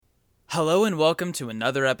Hello and welcome to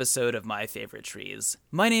another episode of My Favorite Trees.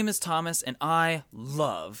 My name is Thomas and I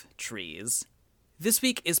love trees. This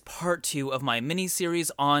week is part 2 of my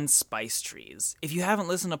mini-series on spice trees. If you haven't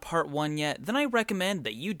listened to part 1 yet, then I recommend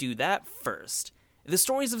that you do that first. The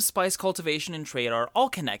stories of spice cultivation and trade are all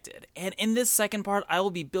connected, and in this second part I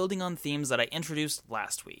will be building on themes that I introduced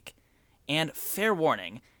last week. And fair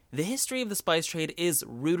warning, the history of the spice trade is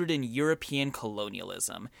rooted in European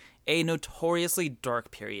colonialism, a notoriously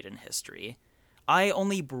dark period in history. I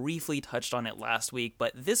only briefly touched on it last week,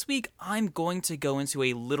 but this week I'm going to go into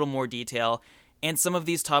a little more detail, and some of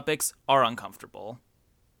these topics are uncomfortable.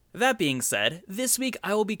 That being said, this week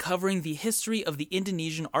I will be covering the history of the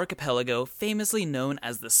Indonesian archipelago famously known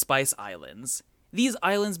as the Spice Islands. These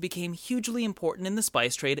islands became hugely important in the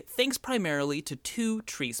spice trade thanks primarily to two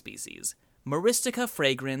tree species, Myristica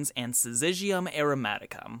fragrans and Syzygium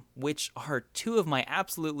aromaticum, which are two of my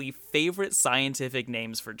absolutely favorite scientific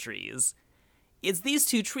names for trees. It's these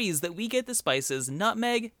two trees that we get the spices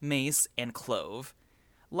nutmeg, mace, and clove.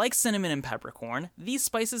 Like cinnamon and peppercorn, these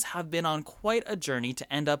spices have been on quite a journey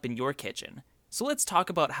to end up in your kitchen. So let's talk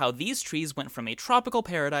about how these trees went from a tropical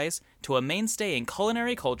paradise to a mainstay in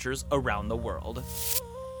culinary cultures around the world.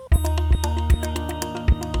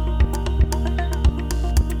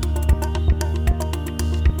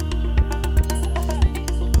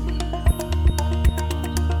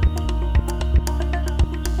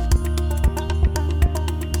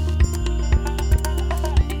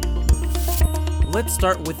 Let's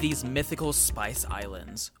start with these mythical spice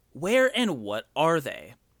islands. Where and what are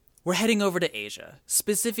they? We're heading over to Asia,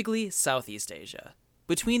 specifically Southeast Asia.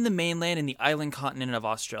 Between the mainland and the island continent of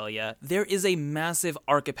Australia, there is a massive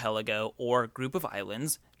archipelago or group of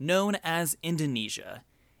islands known as Indonesia.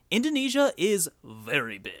 Indonesia is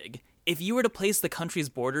very big. If you were to place the country's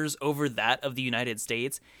borders over that of the United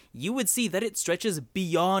States, you would see that it stretches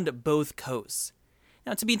beyond both coasts.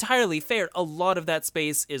 Now, to be entirely fair, a lot of that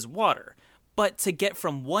space is water, but to get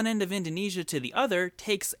from one end of Indonesia to the other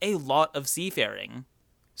takes a lot of seafaring.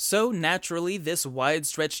 So naturally, this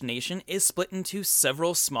wide-stretched nation is split into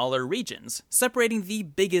several smaller regions, separating the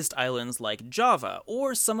biggest islands like Java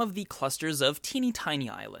or some of the clusters of teeny-tiny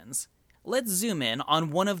islands. Let's zoom in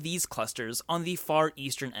on one of these clusters on the far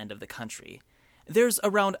eastern end of the country. There's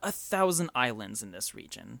around 1,000 islands in this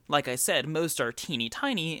region. Like I said, most are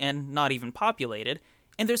teeny-tiny and not even populated,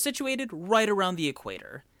 and they're situated right around the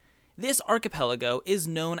equator. This archipelago is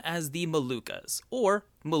known as the Moluccas, or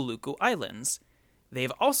Maluku Islands.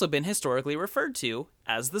 They've also been historically referred to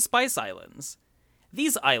as the Spice Islands.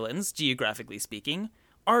 These islands, geographically speaking,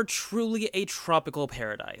 are truly a tropical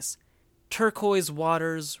paradise. Turquoise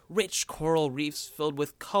waters, rich coral reefs filled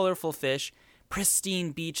with colorful fish,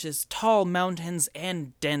 pristine beaches, tall mountains,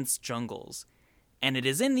 and dense jungles. And it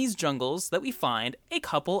is in these jungles that we find a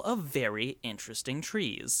couple of very interesting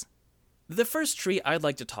trees. The first tree I'd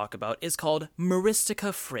like to talk about is called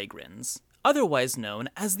Myristica fragrans, otherwise known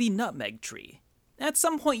as the nutmeg tree. At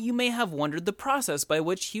some point you may have wondered the process by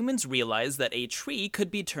which humans realized that a tree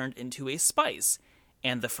could be turned into a spice,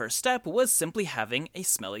 and the first step was simply having a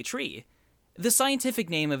smelly tree. The scientific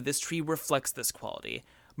name of this tree reflects this quality.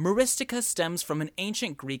 Myristica stems from an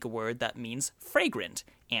ancient Greek word that means fragrant,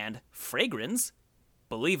 and fragrans,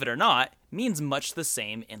 believe it or not, means much the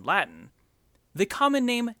same in Latin. The common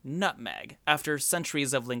name nutmeg, after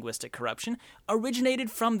centuries of linguistic corruption, originated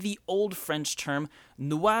from the Old French term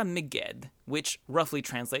noix migued, which roughly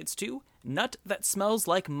translates to nut that smells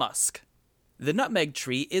like musk. The nutmeg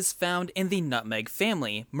tree is found in the nutmeg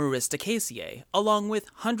family, Myristicaceae, along with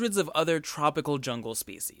hundreds of other tropical jungle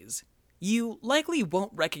species. You likely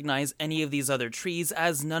won't recognize any of these other trees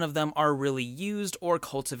as none of them are really used or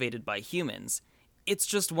cultivated by humans. It's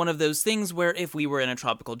just one of those things where if we were in a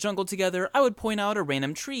tropical jungle together, I would point out a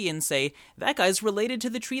random tree and say, that guy's related to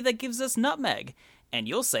the tree that gives us nutmeg. And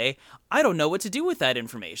you'll say, I don't know what to do with that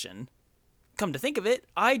information. Come to think of it,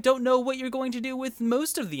 I don't know what you're going to do with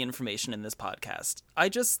most of the information in this podcast. I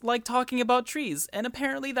just like talking about trees, and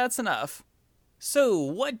apparently that's enough. So,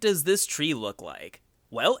 what does this tree look like?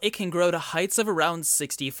 Well, it can grow to heights of around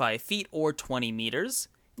 65 feet or 20 meters.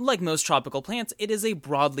 Like most tropical plants, it is a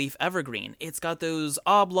broadleaf evergreen. It's got those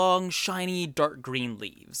oblong, shiny, dark green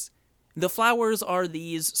leaves. The flowers are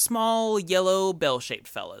these small, yellow, bell-shaped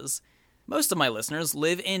fellas. Most of my listeners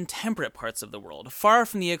live in temperate parts of the world, far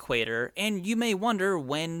from the equator, and you may wonder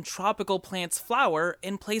when tropical plants flower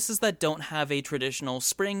in places that don't have a traditional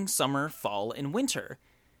spring, summer, fall, and winter.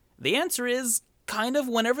 The answer is kind of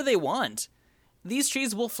whenever they want. These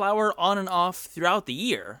trees will flower on and off throughout the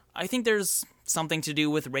year. I think there's something to do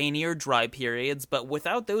with rainy or dry periods, but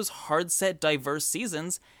without those hard-set diverse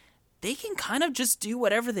seasons, they can kind of just do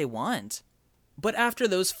whatever they want. But after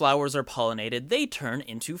those flowers are pollinated, they turn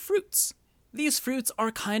into fruits. These fruits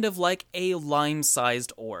are kind of like a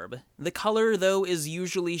lime-sized orb. The color, though, is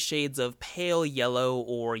usually shades of pale yellow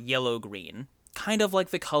or yellow-green, kind of like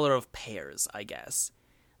the color of pears, I guess.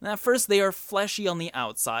 At first, they are fleshy on the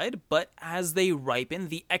outside, but as they ripen,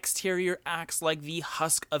 the exterior acts like the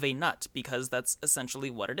husk of a nut, because that's essentially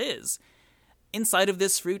what it is. Inside of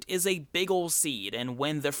this fruit is a big ol' seed, and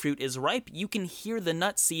when the fruit is ripe, you can hear the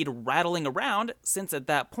nut seed rattling around, since at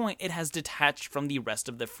that point it has detached from the rest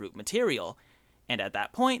of the fruit material. And at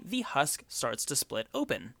that point, the husk starts to split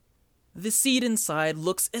open. The seed inside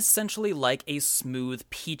looks essentially like a smooth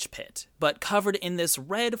peach pit, but covered in this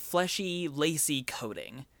red, fleshy, lacy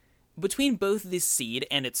coating. Between both the seed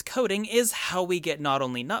and its coating is how we get not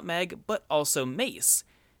only nutmeg, but also mace.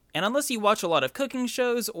 And unless you watch a lot of cooking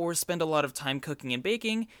shows or spend a lot of time cooking and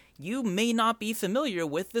baking, you may not be familiar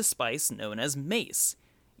with the spice known as mace.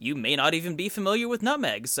 You may not even be familiar with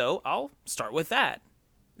nutmeg, so I'll start with that.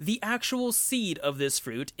 The actual seed of this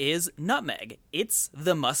fruit is nutmeg. It's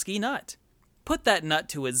the musky nut. Put that nut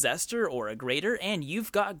to a zester or a grater and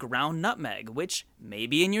you've got ground nutmeg, which may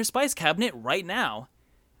be in your spice cabinet right now.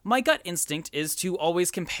 My gut instinct is to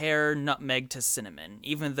always compare nutmeg to cinnamon,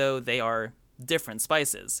 even though they are different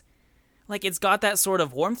spices. Like, it's got that sort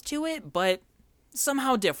of warmth to it, but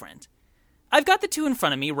somehow different. I've got the two in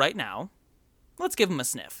front of me right now. Let's give them a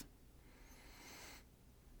sniff.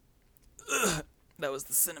 Ugh, that was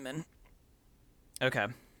the cinnamon. Okay.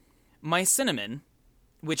 My cinnamon,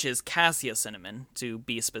 which is Cassia cinnamon, to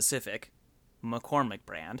be specific, McCormick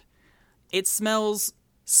brand, it smells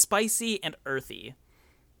spicy and earthy.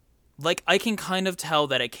 Like, I can kind of tell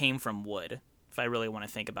that it came from wood, if I really want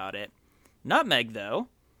to think about it. Nutmeg, though.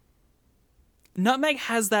 Nutmeg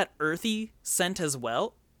has that earthy scent as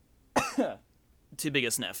well. Too big a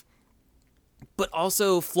sniff. But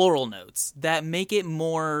also floral notes that make it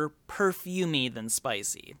more perfumey than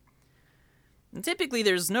spicy. And typically,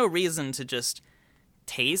 there's no reason to just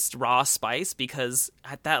taste raw spice because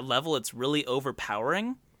at that level, it's really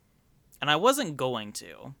overpowering. And I wasn't going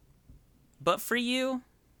to. But for you,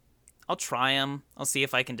 I'll try them. I'll see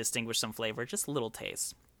if I can distinguish some flavor. Just a little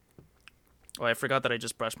taste. Oh, I forgot that I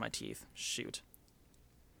just brushed my teeth. Shoot.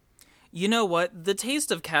 You know what? The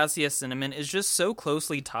taste of Cassia cinnamon is just so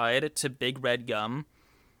closely tied to Big Red gum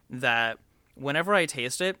that whenever I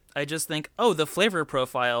taste it, I just think, oh, the flavor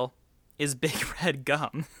profile is Big Red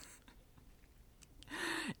gum.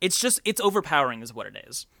 It's overpowering is what it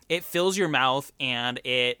is. It fills your mouth and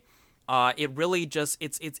it really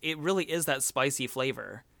is that spicy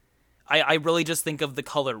flavor. I really just think of the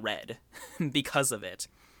color red because of it,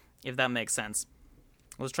 if that makes sense.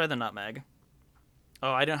 Let's try the nutmeg.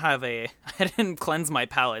 Oh, I didn't cleanse my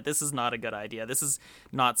palate. This is not a good idea. This is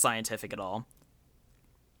not scientific at all.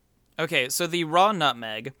 Okay, so the raw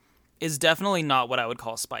nutmeg is definitely not what I would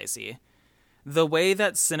call spicy. The way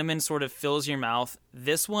that cinnamon sort of fills your mouth,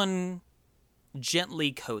 this one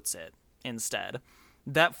gently coats it instead.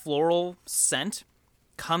 That floral scent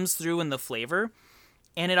comes through in the flavor,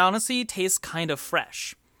 and it honestly tastes kind of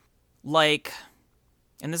fresh. Like,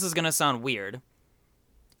 and this is going to sound weird,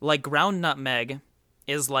 like ground nutmeg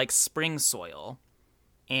is like spring soil,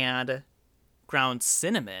 and ground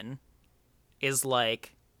cinnamon is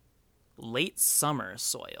like late summer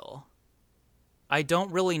soil. I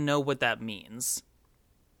don't really know what that means,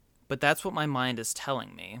 but that's what my mind is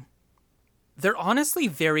telling me. They're honestly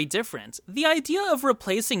very different. The idea of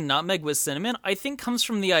replacing nutmeg with cinnamon, I think, comes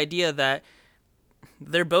from the idea that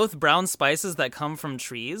they're both brown spices that come from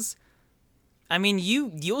trees. I mean,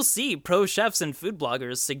 you'll see pro chefs and food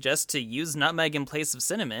bloggers suggest to use nutmeg in place of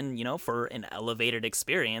cinnamon, for an elevated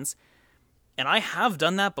experience. And I have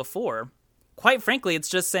done that before. Quite frankly, it's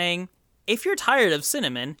just saying, if you're tired of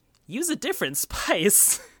cinnamon, use a different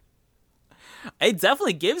spice. It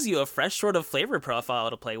definitely gives you a fresh sort of flavor profile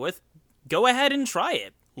to play with. Go ahead and try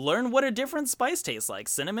it. Learn what a different spice tastes like.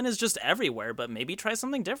 Cinnamon is just everywhere, but maybe try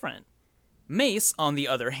something different. Mace, on the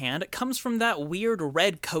other hand, comes from that weird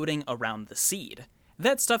red coating around the seed.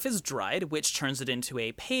 That stuff is dried, which turns it into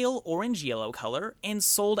a pale orange-yellow color, and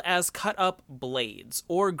sold as cut-up blades,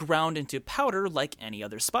 or ground into powder like any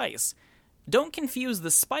other spice. Don't confuse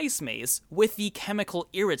the spice mace with the chemical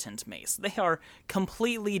irritant mace. They are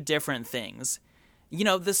completely different things.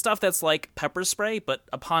 The stuff that's like pepper spray, but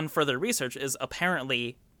upon further research is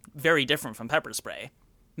apparently very different from pepper spray.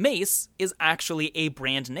 Mace is actually a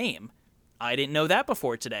brand name. I didn't know that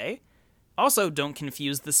before today. Also, don't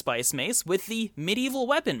confuse the spice mace with the medieval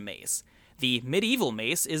weapon mace. The medieval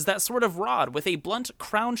mace is that sort of rod with a blunt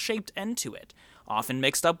crown-shaped end to it, often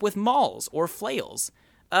mixed up with mauls or flails.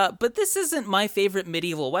 But this isn't my favorite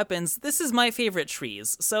medieval weapons, this is my favorite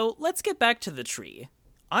trees, so let's get back to the tree.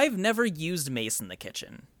 I've never used mace in the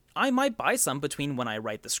kitchen. I might buy some between when I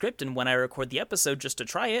write the script and when I record the episode just to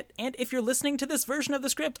try it, and if you're listening to this version of the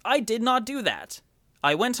script, I did not do that.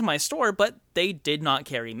 I went to my store, but they did not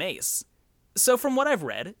carry mace. So from what I've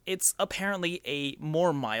read, it's apparently a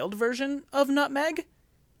more mild version of nutmeg.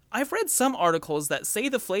 I've read some articles that say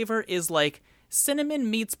the flavor is like cinnamon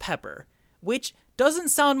meets pepper, which doesn't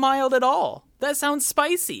sound mild at all. That sounds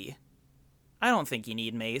spicy. I don't think you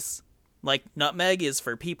need mace. Like, nutmeg is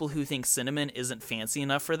for people who think cinnamon isn't fancy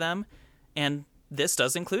enough for them, and this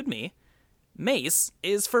does include me. Mace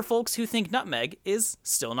is for folks who think nutmeg is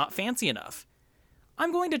still not fancy enough.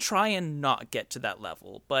 I'm going to try and not get to that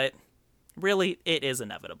level, but really, it is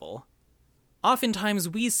inevitable. Oftentimes,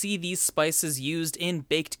 we see these spices used in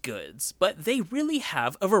baked goods, but they really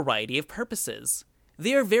have a variety of purposes.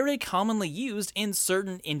 They are very commonly used in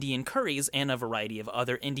certain Indian curries and a variety of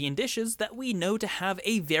other Indian dishes that we know to have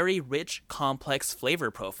a very rich, complex flavor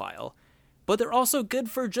profile. But they're also good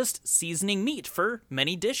for just seasoning meat for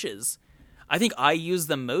many dishes. I think I use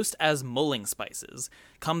them most as mulling spices.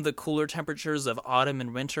 Come the cooler temperatures of autumn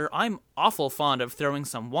and winter, I'm awful fond of throwing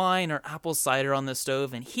some wine or apple cider on the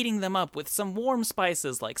stove and heating them up with some warm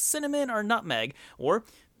spices like cinnamon or nutmeg, or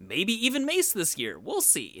maybe even mace this year, we'll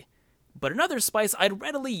see. But another spice I'd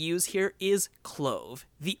readily use here is clove,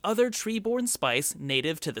 the other tree-borne spice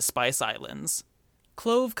native to the Spice Islands.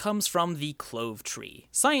 Clove comes from the clove tree,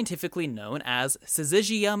 scientifically known as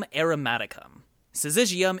Syzygium aromaticum.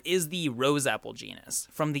 Syzygium is the rose apple genus,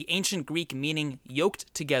 from the ancient Greek meaning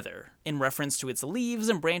yoked together, in reference to its leaves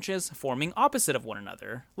and branches forming opposite of one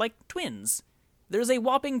another, like twins. There's a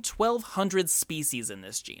whopping 1,200 species in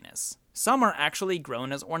this genus. Some are actually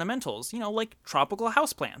grown as ornamentals, like tropical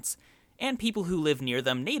houseplants, and people who live near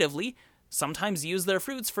them natively sometimes use their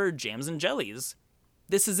fruits for jams and jellies.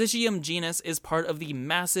 The Syzygium genus is part of the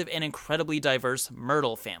massive and incredibly diverse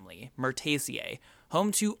myrtle family, Myrtaceae,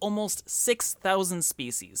 home to almost 6,000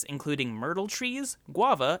 species, including myrtle trees,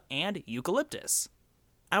 guava, and eucalyptus.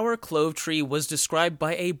 Our clove tree was described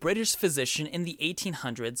by a British physician in the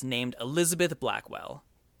 1800s named Elizabeth Blackwell.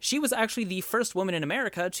 She was actually the first woman in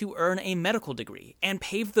America to earn a medical degree and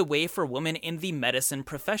paved the way for women in the medicine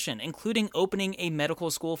profession, including opening a medical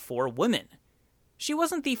school for women. She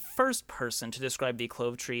wasn't the first person to describe the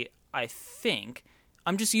clove tree, I think.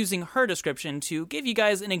 I'm just using her description to give you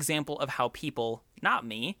guys an example of how people, not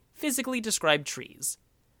me, physically describe trees.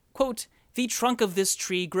 Quote, "The trunk of this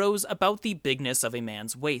tree grows about the bigness of a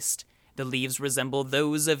man's waist. The leaves resemble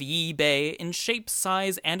those of ye bay in shape,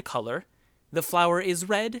 size, and color. The flower is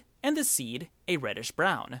red, and the seed a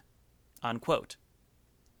reddish-brown." Unquote.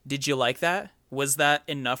 Did you like that? Was that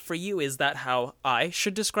enough for you? Is that how I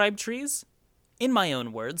should describe trees? In my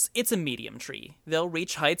own words, it's a medium tree. They'll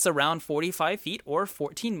reach heights around 45 feet or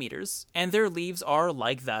 14 meters, and their leaves are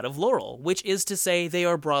like that of laurel, which is to say they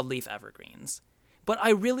are broadleaf evergreens. But I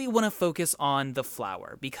really want to focus on the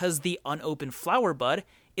flower, because the unopened flower bud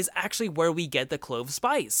is actually where we get the clove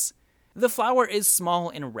spice. The flower is small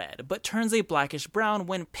and red, but turns a blackish brown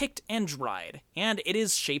when picked and dried, and it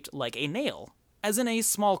is shaped like a nail, as in a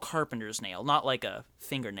small carpenter's nail, not like a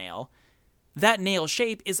fingernail. That nail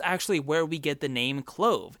shape is actually where we get the name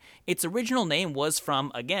clove. Its original name was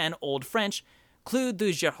from, again, Old French, clou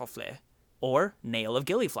du girofle, or nail of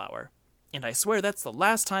gillyflower. And I swear that's the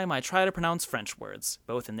last time I try to pronounce French words,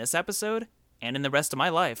 both in this episode and in the rest of my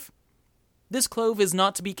life. This clove is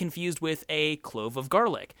not to be confused with a clove of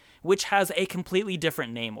garlic, which has a completely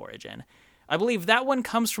different name origin. I believe that one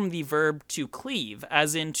comes from the verb to cleave,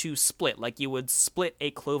 as in to split, like you would split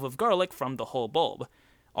a clove of garlic from the whole bulb.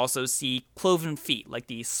 Also see cloven feet, like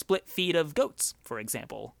the split feet of goats, for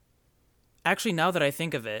example. Actually, now that I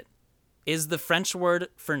think of it, is the French word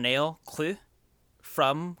for nail clou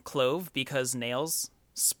from clove because nails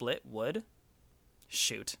split wood?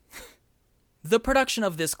 Shoot. The production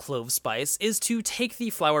of this clove spice is to take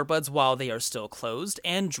the flower buds while they are still closed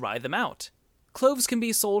and dry them out. Cloves can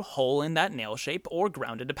be sold whole in that nail shape or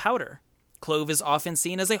ground into powder. Clove is often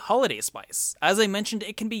seen as a holiday spice. As I mentioned,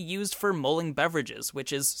 it can be used for mulling beverages,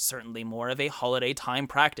 which is certainly more of a holiday time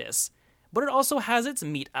practice. But it also has its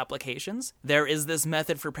meat applications. There is this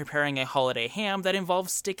method for preparing a holiday ham that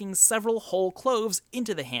involves sticking several whole cloves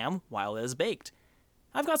into the ham while it is baked.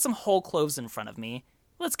 I've got some whole cloves in front of me.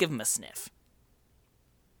 Let's give them a sniff.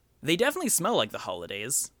 They definitely smell like the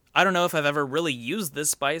holidays. I don't know if I've ever really used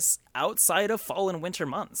this spice outside of fall and winter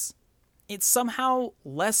months. It's somehow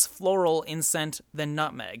less floral in scent than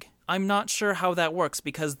nutmeg. I'm not sure how that works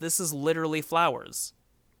because this is literally flowers.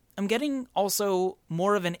 I'm getting also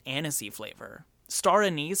more of an anisey flavor. Star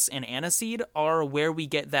anise and aniseed are where we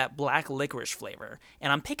get that black licorice flavor,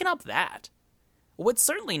 and I'm picking up that. What's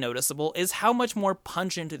certainly noticeable is how much more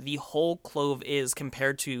pungent the whole clove is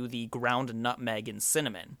compared to the ground nutmeg and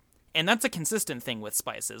cinnamon. And that's a consistent thing with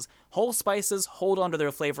spices. Whole spices hold onto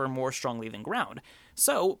their flavor more strongly than ground.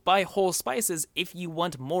 So, by whole spices, if you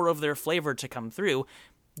want more of their flavor to come through,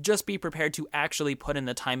 just be prepared to actually put in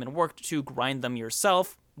the time and work to grind them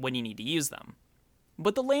yourself when you need to use them.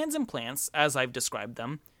 But the lands and plants, as I've described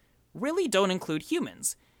them, really don't include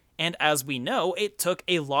humans. And as we know, it took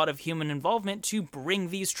a lot of human involvement to bring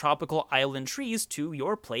these tropical island trees to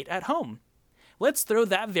your plate at home. Let's throw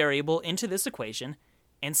that variable into this equation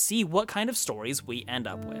and see what kind of stories we end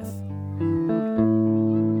up with.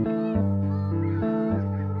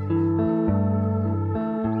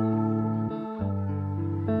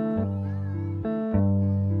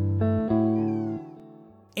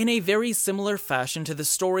 In a very similar fashion to the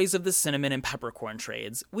stories of the cinnamon and peppercorn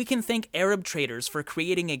trades, we can thank Arab traders for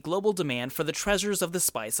creating a global demand for the treasures of the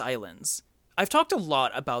Spice Islands. I've talked a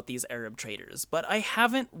lot about these Arab traders, but I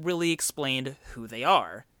haven't really explained who they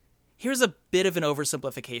are. Here's a bit of an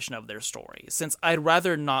oversimplification of their story, since I'd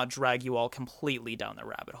rather not drag you all completely down the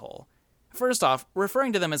rabbit hole. First off,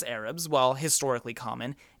 referring to them as Arabs, while historically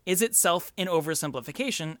common, is itself an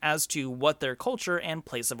oversimplification as to what their culture and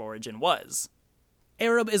place of origin was.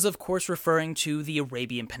 Arab is of course referring to the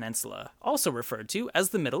Arabian Peninsula, also referred to as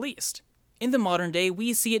the Middle East. In the modern day,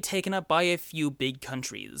 we see it taken up by a few big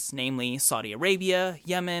countries, namely Saudi Arabia,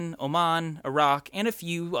 Yemen, Oman, Iraq, and a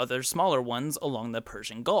few other smaller ones along the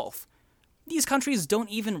Persian Gulf. These countries don't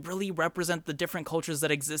even really represent the different cultures that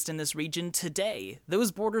exist in this region today.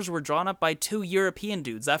 Those borders were drawn up by two European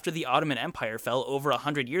dudes after the Ottoman Empire fell over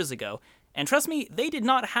 100 years ago, and trust me, they did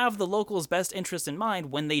not have the locals' best interest in mind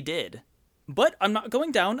when they did. But I'm not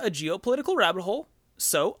going down a geopolitical rabbit hole.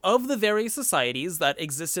 So, of the various societies that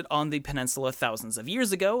existed on the peninsula thousands of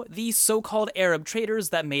years ago, the so-called Arab traders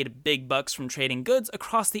that made big bucks from trading goods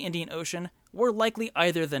across the Indian Ocean were likely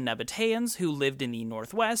either the Nabateans, who lived in the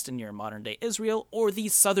northwest near modern-day Israel, or the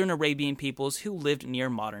southern Arabian peoples who lived near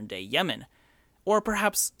modern-day Yemen. Or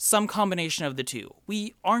perhaps some combination of the two.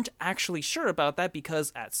 We aren't actually sure about that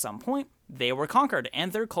because at some point, they were conquered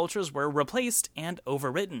and their cultures were replaced and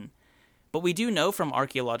overwritten. But we do know from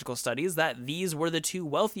archaeological studies that these were the two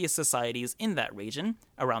wealthiest societies in that region,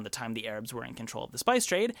 around the time the Arabs were in control of the spice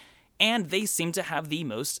trade, and they seemed to have the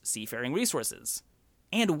most seafaring resources.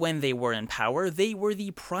 And when they were in power, they were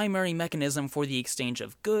the primary mechanism for the exchange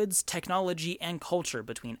of goods, technology, and culture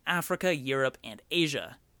between Africa, Europe, and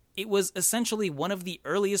Asia. It was essentially one of the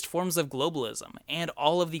earliest forms of globalism, and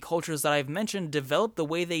all of the cultures that I've mentioned developed the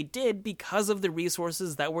way they did because of the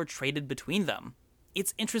resources that were traded between them.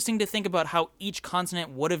 It's interesting to think about how each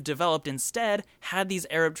continent would have developed instead had these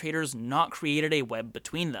Arab traders not created a web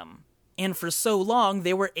between them. And for so long,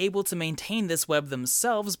 they were able to maintain this web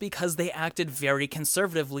themselves because they acted very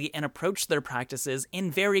conservatively and approached their practices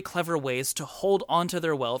in very clever ways to hold onto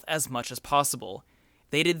their wealth as much as possible.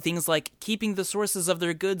 They did things like keeping the sources of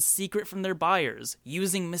their goods secret from their buyers,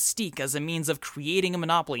 using mystique as a means of creating a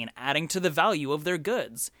monopoly and adding to the value of their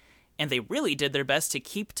goods. And they really did their best to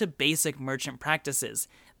keep to basic merchant practices.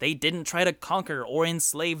 They didn't try to conquer or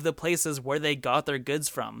enslave the places where they got their goods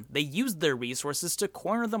from. They used their resources to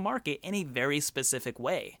corner the market in a very specific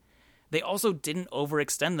way. They also didn't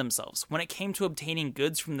overextend themselves. When it came to obtaining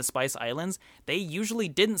goods from the Spice Islands, they usually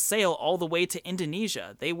didn't sail all the way to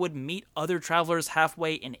Indonesia. They would meet other travelers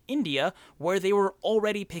halfway in India, where they were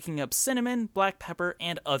already picking up cinnamon, black pepper,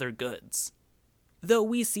 and other goods. Though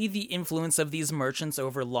we see the influence of these merchants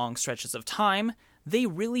over long stretches of time, they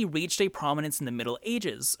really reached a prominence in the Middle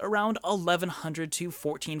Ages, around 1100 to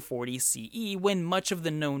 1440 CE, when much of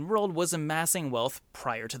the known world was amassing wealth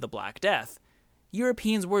prior to the Black Death.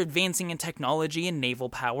 Europeans were advancing in technology and naval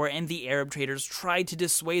power, and the Arab traders tried to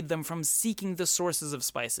dissuade them from seeking the sources of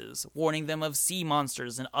spices, warning them of sea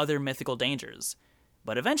monsters and other mythical dangers.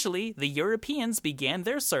 But eventually, the Europeans began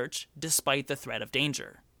their search despite the threat of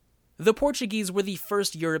danger. The Portuguese were the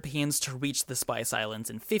first Europeans to reach the Spice Islands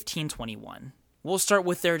in 1521. We'll start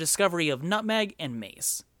with their discovery of nutmeg and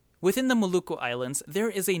mace. Within the Maluku Islands, there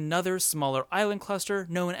is another smaller island cluster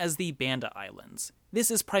known as the Banda Islands. This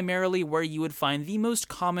is primarily where you would find the most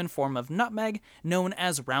common form of nutmeg, known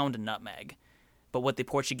as round nutmeg. But what the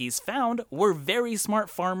Portuguese found were very smart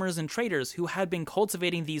farmers and traders who had been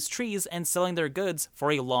cultivating these trees and selling their goods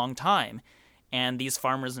for a long time. And these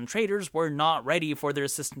farmers and traders were not ready for their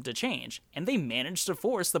system to change, and they managed to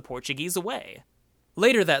force the Portuguese away.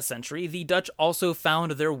 Later that century, the Dutch also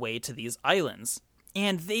found their way to these islands,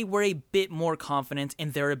 and they were a bit more confident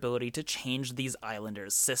in their ability to change these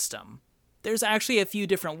islanders' system. There's actually a few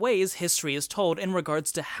different ways history is told in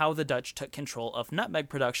regards to how the Dutch took control of nutmeg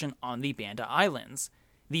production on the Banda Islands.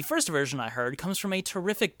 The first version I heard comes from a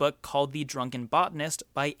terrific book called The Drunken Botanist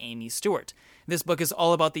by Amy Stewart. This book is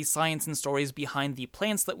all about the science and stories behind the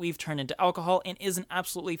plants that we've turned into alcohol and is an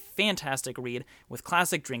absolutely fantastic read with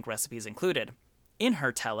classic drink recipes included. In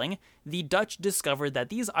her telling, the Dutch discovered that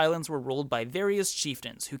these islands were ruled by various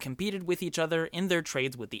chieftains who competed with each other in their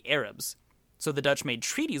trades with the Arabs. So the Dutch made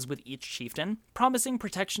treaties with each chieftain, promising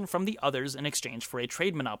protection from the others in exchange for a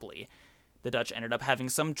trade monopoly. The Dutch ended up having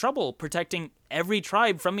some trouble protecting every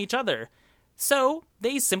tribe from each other, so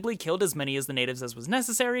they simply killed as many of the natives as was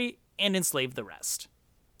necessary and enslaved the rest.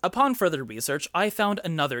 Upon further research, I found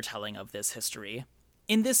another telling of this history.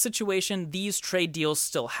 In this situation, these trade deals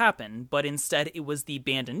still happen, but instead it was the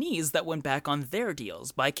Bandanese that went back on their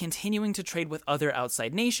deals by continuing to trade with other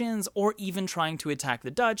outside nations or even trying to attack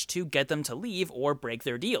the Dutch to get them to leave or break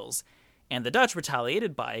their deals. And the Dutch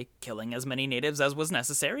retaliated by killing as many natives as was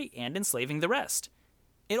necessary and enslaving the rest.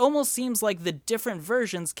 It almost seems like the different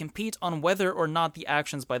versions compete on whether or not the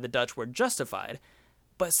actions by the Dutch were justified,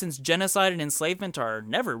 but since genocide and enslavement are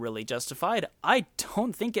never really justified, I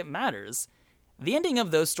don't think it matters. The ending of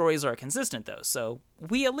those stories are consistent though, so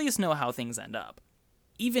we at least know how things end up.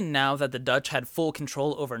 Even now that the Dutch had full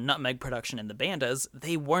control over nutmeg production in the Bandas,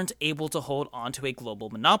 they weren't able to hold on to a global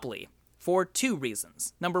monopoly. For two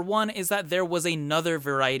reasons. Number one is that there was another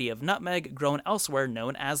variety of nutmeg grown elsewhere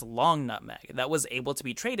known as long nutmeg that was able to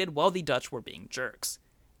be traded while the Dutch were being jerks.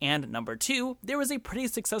 And number two, there was a pretty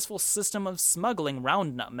successful system of smuggling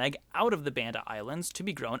round nutmeg out of the Banda Islands to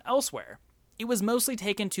be grown elsewhere. It was mostly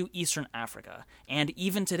taken to Eastern Africa, and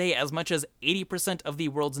even today as much as 80% of the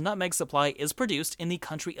world's nutmeg supply is produced in the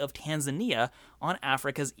country of Tanzania on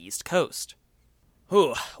Africa's east coast.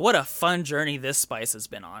 Whew, what a fun journey this spice has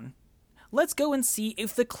been on. Let's go and see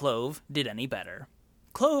if the clove did any better.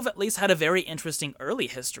 Clove at least had a very interesting early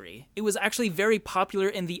history. It was actually very popular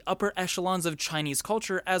in the upper echelons of Chinese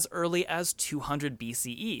culture as early as 200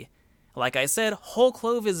 BCE. Like I said, whole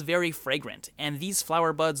clove is very fragrant, and these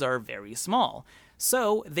flower buds are very small,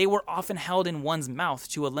 so they were often held in one's mouth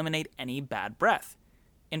to eliminate any bad breath.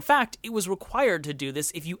 In fact, it was required to do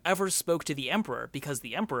this if you ever spoke to the emperor, because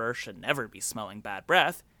the emperor should never be smelling bad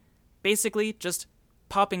breath. Basically, just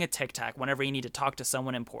popping a tic-tac whenever you need to talk to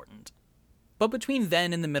someone important. But between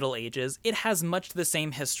then and the Middle Ages, it has much the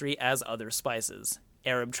same history as other spices.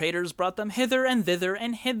 Arab traders brought them hither and thither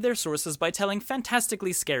and hid their sources by telling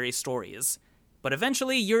fantastically scary stories. But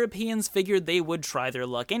eventually, Europeans figured they would try their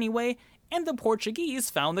luck anyway, and the Portuguese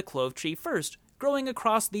found the clove tree first, growing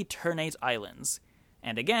across the Ternate Islands.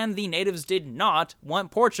 And again, the natives did not want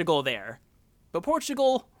Portugal there. But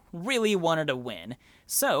Portugal really wanted to win,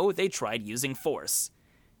 so they tried using force.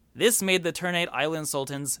 This made the Ternate Island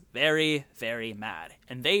sultans very, very mad,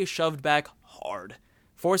 and they shoved back hard,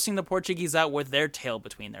 forcing the Portuguese out with their tail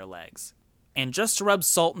between their legs. And just to rub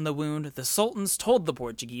salt in the wound, the sultans told the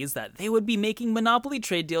Portuguese that they would be making monopoly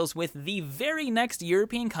trade deals with the very next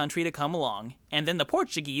European country to come along, and then the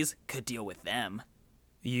Portuguese could deal with them.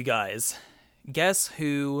 You guys, guess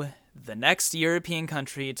who the next European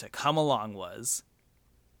country to come along was?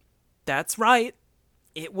 That's right,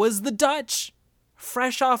 it was the Dutch!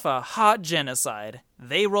 Fresh off a hot genocide,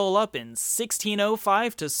 they roll up in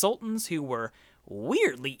 1605 to sultans who were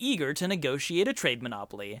weirdly eager to negotiate a trade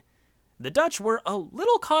monopoly. The Dutch were a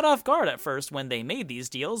little caught off guard at first when they made these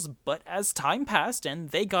deals, but as time passed and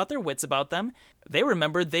they got their wits about them, they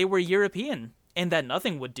remembered they were European, and that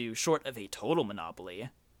nothing would do short of a total monopoly.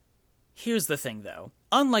 Here's the thing though,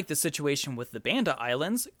 unlike the situation with the Banda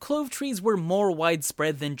Islands, clove trees were more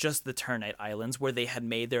widespread than just the Ternate Islands where they had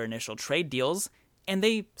made their initial trade deals, and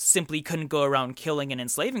they simply couldn't go around killing and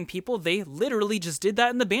enslaving people. They literally just did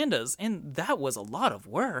that in the Bandas, and that was a lot of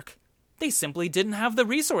work. They simply didn't have the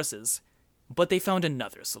resources. But they found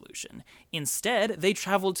another solution. Instead, they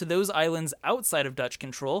traveled to those islands outside of Dutch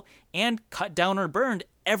control and cut down or burned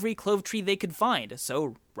every clove tree they could find,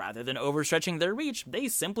 so rather than overstretching their reach, they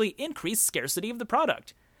simply increased scarcity of the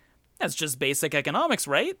product. That's just basic economics,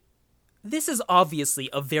 right? This is obviously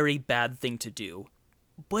a very bad thing to do,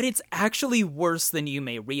 but it's actually worse than you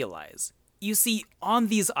may realize. You see, on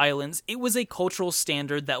these islands, it was a cultural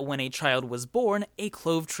standard that when a child was born, a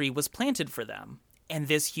clove tree was planted for them. And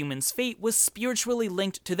this human's fate was spiritually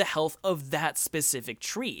linked to the health of that specific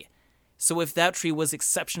tree. So if that tree was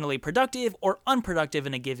exceptionally productive or unproductive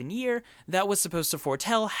in a given year, that was supposed to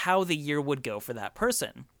foretell how the year would go for that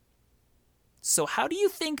person. So how do you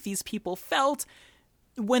think these people felt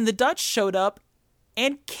when the Dutch showed up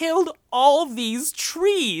and killed all these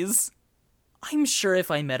trees? I'm sure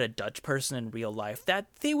if I met a Dutch person in real life that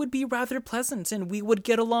they would be rather pleasant and we would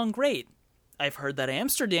get along great. I've heard that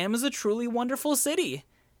Amsterdam is a truly wonderful city.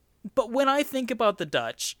 But when I think about the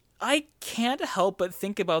Dutch, I can't help but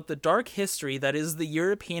think about the dark history that is the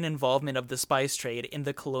European involvement of the spice trade in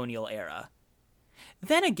the colonial era.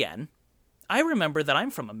 Then again, I remember that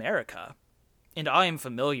I'm from America, and I am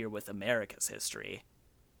familiar with America's history.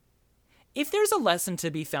 If there's a lesson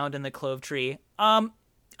to be found in the clove tree,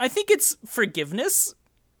 I think it's forgiveness,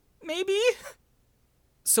 maybe?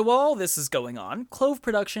 So while all this is going on, clove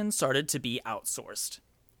production started to be outsourced.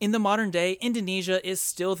 In the modern day, Indonesia is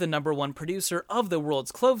still the #1 producer of the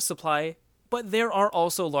world's clove supply, but there are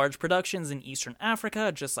also large productions in Eastern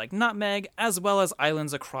Africa, just like nutmeg, as well as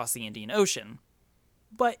islands across the Indian Ocean.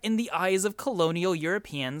 But in the eyes of colonial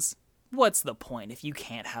Europeans, what's the point if you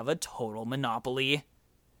can't have a total monopoly?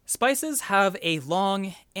 Spices have a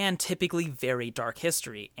long and typically very dark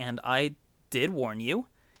history, and I did warn you.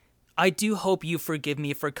 I do hope you forgive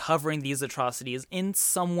me for covering these atrocities in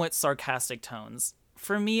somewhat sarcastic tones.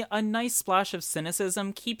 For me, a nice splash of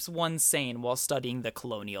cynicism keeps one sane while studying the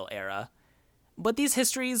colonial era. But these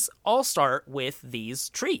histories all start with these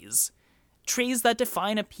trees. Trees that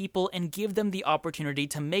define a people and give them the opportunity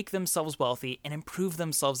to make themselves wealthy and improve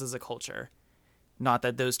themselves as a culture. Not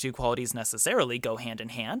that those two qualities necessarily go hand in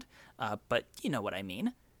hand, but you know what I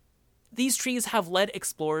mean. These trees have led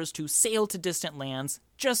explorers to sail to distant lands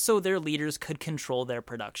just so their leaders could control their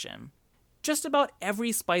production. Just about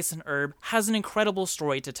every spice and herb has an incredible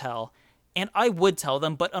story to tell, and I would tell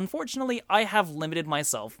them, but unfortunately I have limited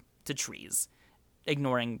myself to trees.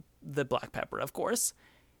 Ignoring the black pepper, of course.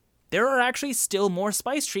 There are actually still more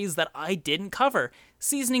spice trees that I didn't cover,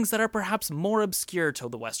 seasonings that are perhaps more obscure to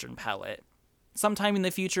the Western palate. Sometime in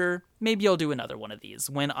the future, maybe I'll do another one of these,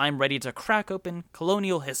 when I'm ready to crack open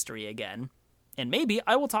colonial history again. And maybe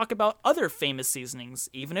I will talk about other famous seasonings,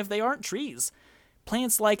 even if they aren't trees.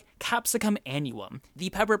 Plants like Capsicum annuum,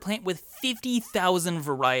 the pepper plant with 50,000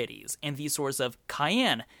 varieties, and the source of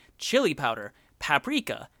cayenne, chili powder,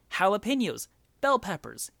 paprika, jalapenos, bell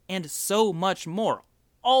peppers, and so much more,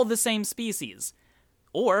 all the same species.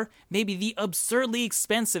 Or maybe the absurdly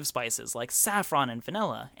expensive spices like saffron and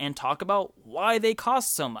vanilla, and talk about why they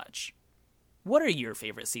cost so much. What are your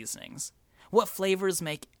favorite seasonings? What flavors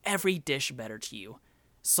make every dish better to you?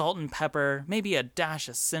 Salt and pepper, maybe a dash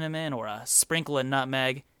of cinnamon or a sprinkle of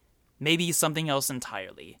nutmeg, maybe something else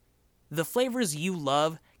entirely. The flavors you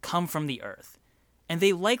love come from the earth, and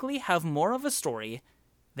they likely have more of a story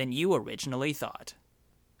than you originally thought.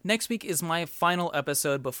 Next week is my final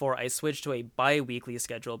episode before I switch to a bi-weekly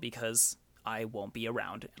schedule because I won't be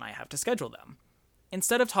around and I have to schedule them.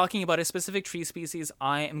 Instead of talking about a specific tree species,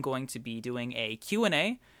 I am going to be doing a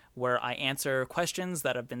Q&A where I answer questions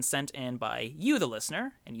that have been sent in by you, the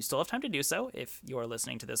listener, and you still have time to do so if you're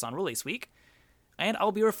listening to this on release week. And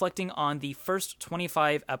I'll be reflecting on the first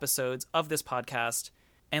 25 episodes of this podcast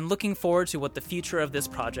and looking forward to what the future of this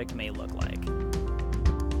project may look like.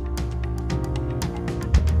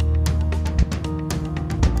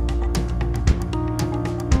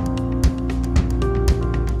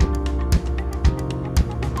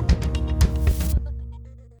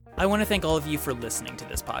 I want to thank all of you for listening to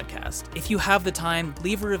this podcast. If you have the time,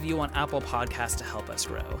 leave a review on Apple Podcasts to help us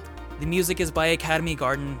grow. The music is by Academy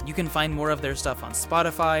Garden. You can find more of their stuff on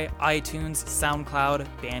Spotify, iTunes, SoundCloud,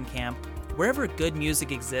 Bandcamp. Wherever good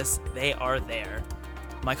music exists, they are there.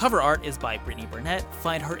 My cover art is by Brittany Burnett.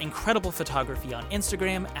 Find her incredible photography on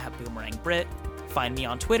Instagram at BoomerangBrit. Find me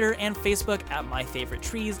on Twitter and Facebook at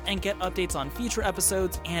MyFavoriteTrees and get updates on future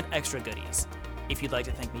episodes and extra goodies. If you'd like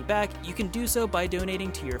to thank me back, you can do so by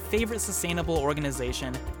donating to your favorite sustainable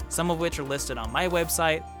organization, some of which are listed on my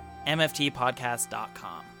website,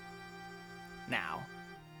 mftpodcast.com. Now,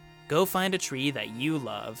 go find a tree that you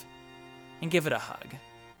love and give it a hug.